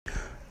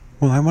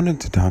Well, I wanted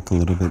to talk a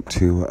little bit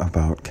too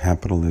about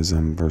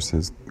capitalism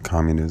versus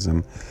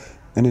communism.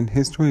 And in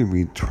history,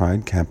 we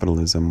tried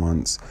capitalism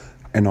once,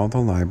 and all the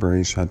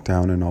libraries shut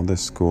down, and all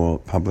the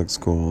public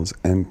schools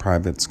and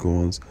private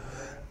schools,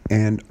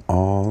 and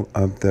all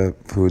of the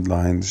food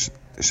lines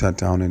shut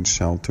down and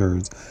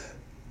shelters,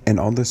 and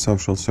all the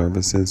social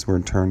services were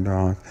turned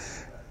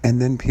off.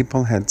 And then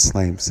people had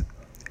slaves,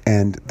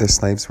 and the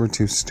slaves were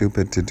too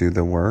stupid to do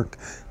the work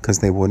because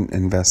they wouldn't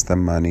invest the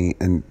money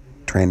in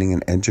training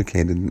and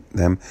educated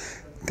them.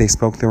 They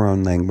spoke their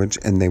own language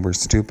and they were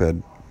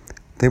stupid.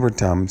 They were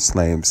dumb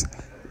slaves.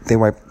 They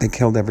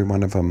killed every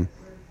one of them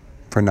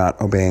for not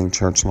obeying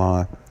church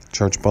law,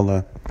 church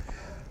bulla.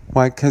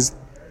 Why? Because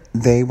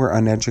they were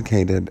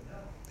uneducated.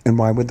 And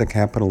why would the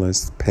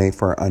capitalists pay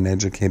for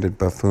uneducated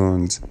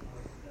buffoons?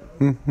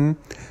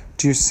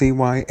 Do you see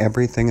why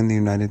everything in the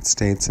United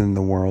States and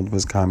the world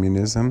was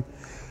communism?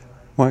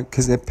 Why?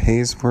 Because it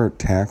pays for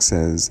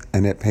taxes,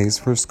 and it pays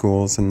for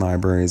schools and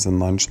libraries and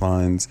lunch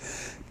lines.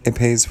 It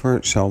pays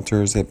for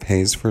shelters. It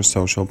pays for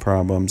social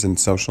problems and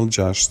social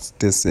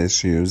justice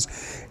issues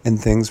and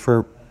things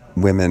for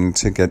women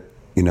to get,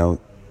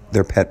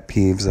 their pet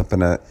peeves up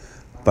in a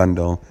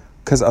bundle.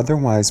 Because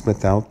otherwise,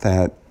 without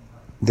that,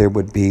 there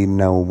would be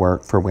no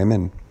work for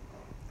women.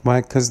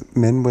 Why? Because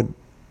men would,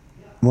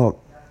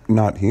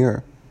 not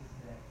here.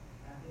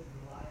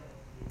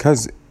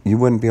 Because you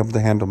wouldn't be able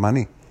to handle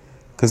money.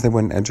 Because they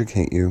wouldn't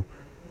educate you.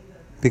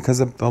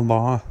 Because of the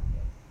law.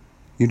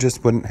 You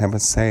just wouldn't have a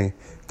say.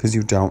 Because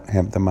you don't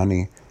have the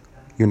money.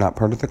 You're not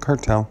part of the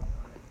cartel.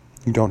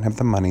 You don't have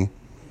the money.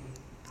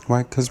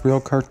 Why? Because real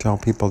cartel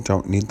people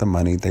don't need the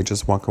money. They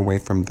just walk away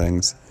from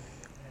things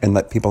and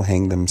let people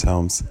hang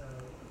themselves.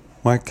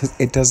 Why? Because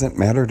it doesn't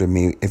matter to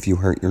me if you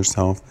hurt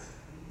yourself.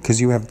 Because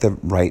you have the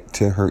right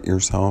to hurt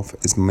yourself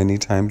as many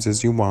times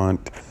as you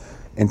want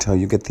until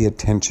you get the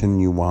attention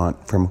you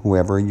want from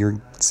whoever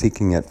you're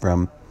seeking it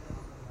from.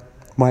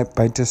 Why?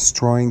 By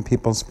destroying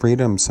people's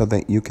freedom so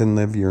that you can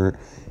live your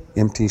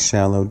empty,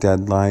 shallow,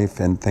 dead life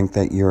and think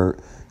that you're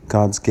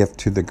God's gift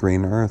to the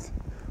green earth.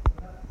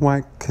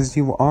 Why? Because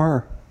you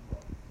are.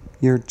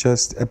 You're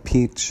just a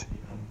peach.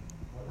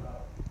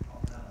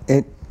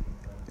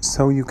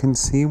 So you can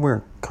see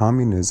where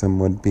communism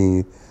would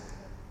be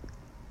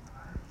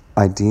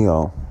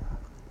ideal.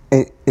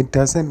 It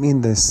doesn't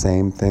mean the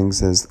same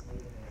things as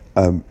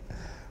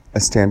a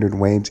standard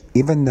wage,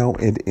 even though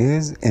it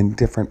is in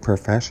different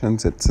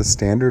professions. It's a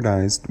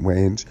standardized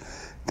wage.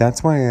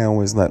 That's why I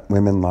always let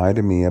women lie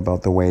to me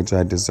about the wage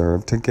I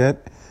deserve to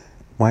get.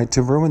 Why?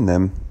 To ruin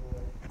them.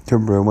 To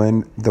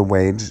ruin the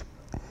wage,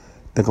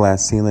 the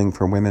glass ceiling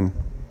for women.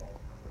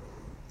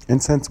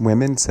 And since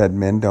women said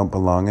men don't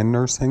belong in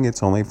nursing,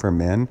 it's only for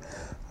men,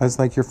 I was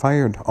like, you're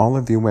fired, all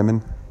of you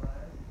women.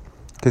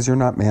 Because you're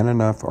not man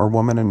enough or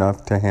woman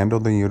enough to handle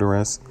the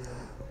uterus.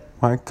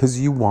 Why? Because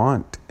you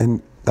want,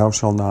 and thou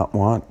shalt not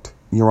want,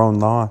 your own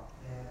law.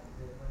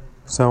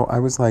 So I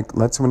was like,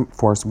 let's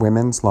enforce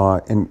women's law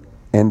and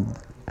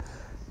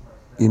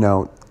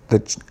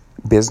the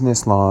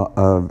business law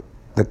of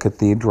the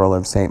Cathedral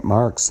of St.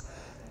 Mark's,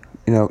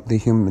 the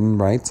Human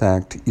Rights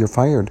Act. You're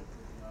fired,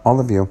 all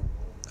of you.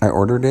 I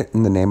ordered it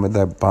in the name of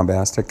the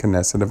bombastic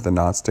Knesset of the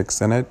Gnostic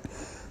Synod.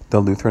 The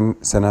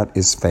Lutheran Synod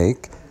is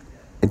fake.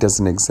 It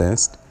doesn't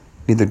exist.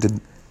 Neither did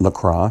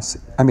lacrosse.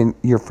 I mean,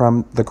 you're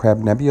from the Crab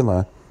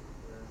Nebula.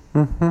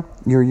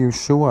 You're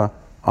Yeshua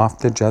off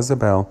the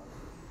Jezebel.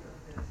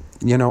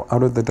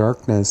 Out of the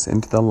darkness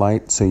into the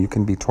light so you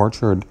can be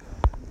tortured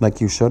like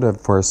you should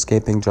have for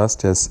escaping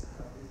justice.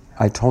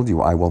 I told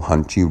you I will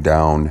hunt you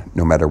down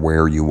no matter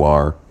where you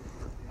are.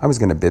 I was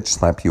going to bitch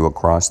slap you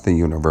across the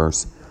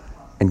universe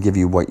and give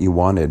you what you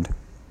wanted.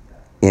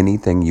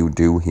 Anything you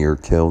do here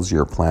kills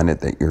your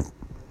planet that you're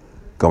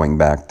going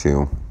back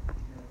to.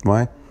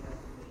 Why?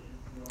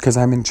 Because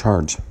I'm in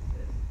charge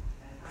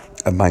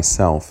of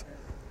myself.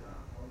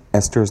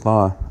 Esther's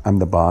Law, I'm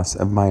the boss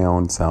of my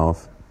own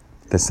self,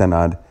 the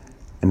Synod.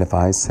 And if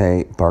I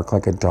say bark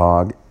like a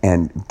dog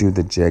and do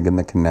the jig in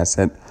the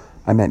Knesset,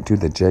 I meant do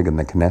the jig in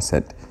the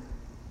Knesset.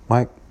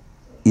 Why?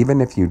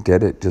 Even if you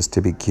did it just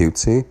to be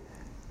cutesy,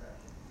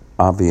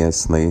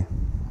 obviously,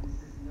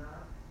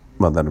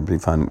 that would be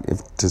fun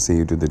to see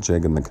you do the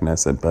jig in the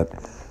Knesset, but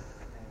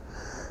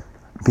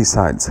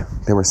besides,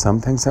 there were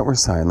some things that were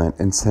silent,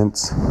 and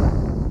since,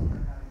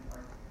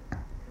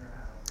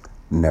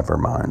 never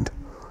mind,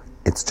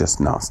 it's just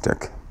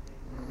Gnostic.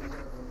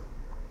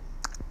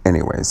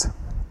 Anyways,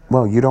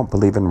 you don't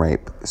believe in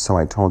rape, so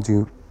I told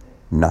you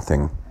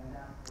nothing.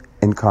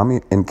 In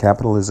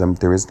capitalism,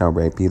 there is no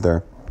rape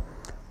either.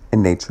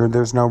 In nature,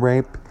 there's no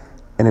rape,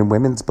 and in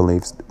women's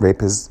beliefs,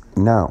 rape is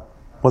no.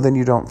 Well, then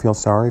you don't feel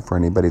sorry for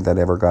anybody that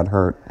ever got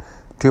hurt.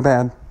 Too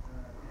bad.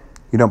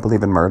 You don't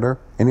believe in murder?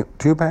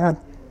 Too bad.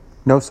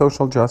 No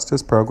social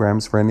justice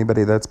programs for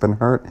anybody that's been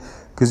hurt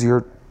because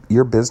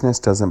your business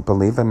doesn't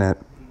believe in it.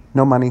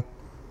 No money.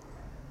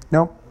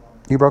 No,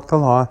 you broke the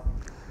law.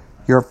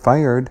 You're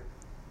fired.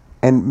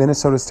 And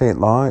Minnesota state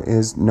law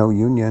is no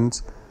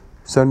unions.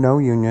 So no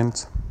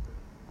unions.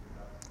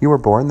 You were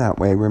born that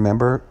way,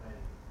 remember?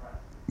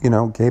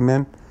 Gay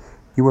men,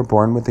 you were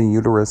born with a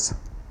uterus,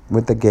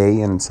 with the gay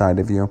inside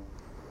of you.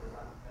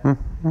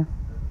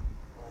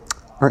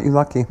 Aren't you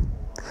lucky?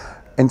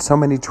 And so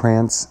many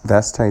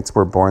transvestites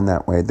were born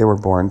that way. They were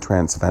born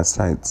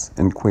transvestites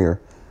and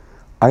queer.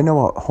 I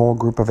know a whole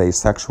group of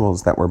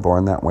asexuals that were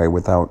born that way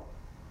without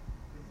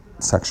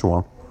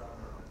sexual.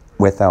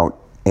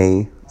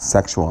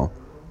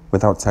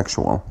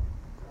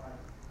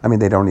 I mean,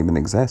 they don't even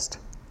exist.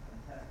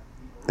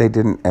 They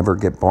didn't ever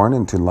get born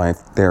into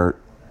life. They're,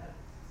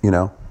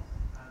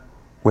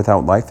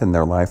 without life in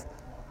their life.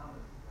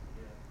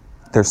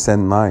 They're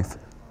sin life.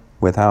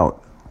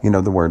 Without,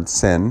 the word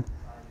sin,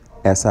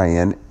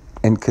 S-I-N,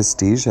 and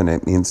Castesian,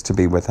 it means to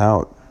be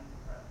without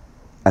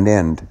an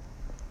end.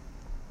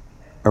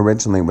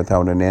 Originally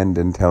without an end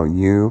until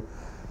the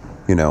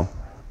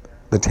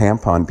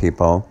tampon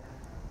people.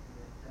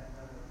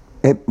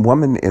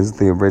 Woman is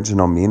the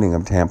original meaning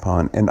of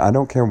tampon, and I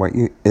don't care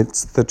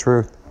it's the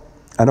truth.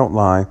 I don't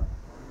lie.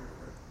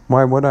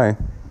 Why would I?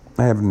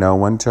 I have no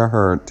one to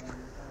hurt.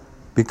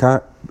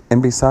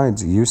 And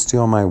besides, you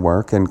steal my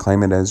work and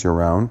claim it as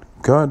your own?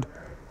 Good.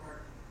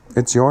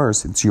 It's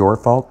yours. It's your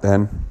fault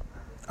then.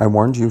 I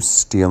warned you,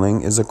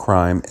 stealing is a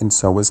crime, and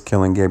so was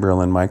killing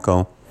Gabriel and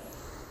Michael.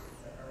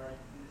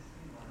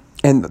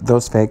 And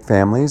those fake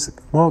families,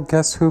 well,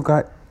 guess who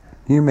got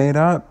you made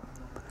up?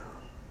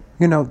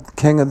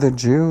 King of the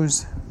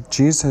Jews,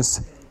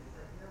 Jesus,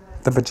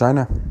 the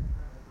vagina,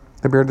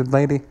 the bearded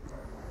lady.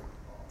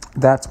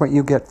 That's what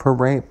you get for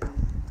rape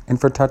and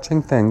for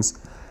touching things.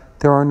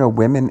 There are no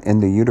women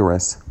in the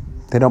uterus.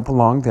 They don't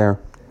belong there,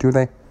 do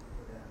they?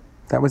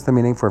 That was the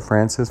meaning for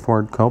Francis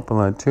Ford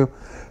Coppola, too.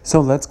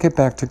 So let's get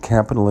back to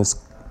capitalist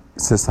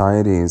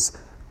societies,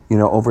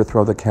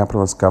 overthrow the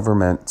capitalist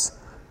governments.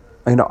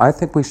 I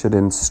think we should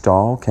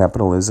install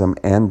capitalism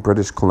and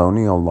British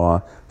colonial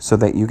law so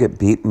that you get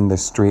beat in the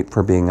street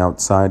for being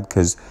outside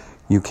because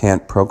you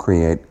can't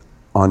procreate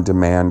on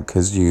demand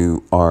because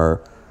you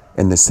are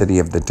in the city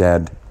of the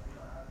dead.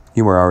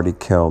 You were already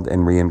killed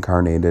and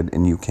reincarnated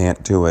and you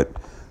can't do it.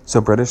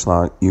 So British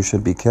law, you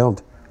should be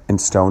killed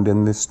and stoned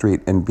in the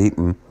street and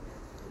beaten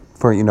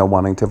for,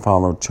 wanting to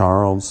follow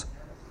Charles.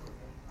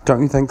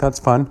 Don't you think that's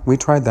fun? We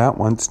tried that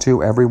once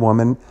too. Every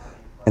woman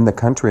in the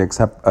country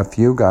except a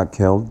few got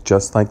killed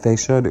just like they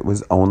should. It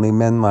was only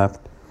men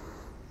left.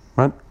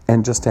 What?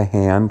 And just a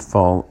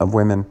handful of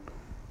women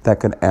that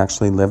could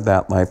actually live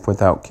that life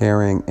without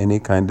carrying any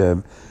kind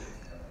of,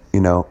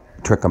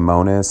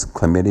 trichomonas,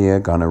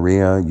 chlamydia,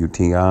 gonorrhea,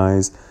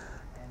 UTIs.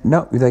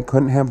 No, they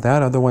couldn't have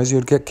that. Otherwise,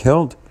 you'd get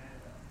killed.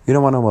 You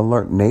don't want to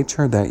alert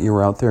nature that you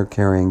were out there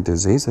carrying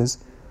diseases.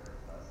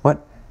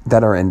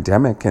 That are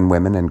endemic in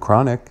women and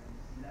chronic.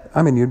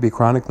 You'd be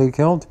chronically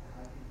killed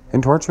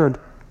and tortured.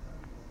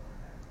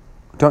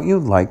 Don't you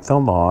like the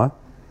law?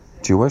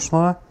 Jewish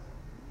law?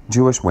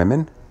 Jewish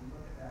women?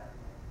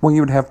 Well,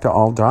 you'd have to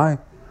all die.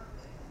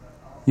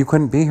 You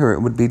couldn't be here.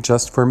 It would be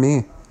just for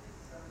me.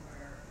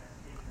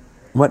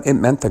 It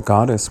meant the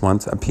goddess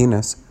once, a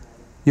penis.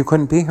 You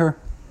couldn't be here.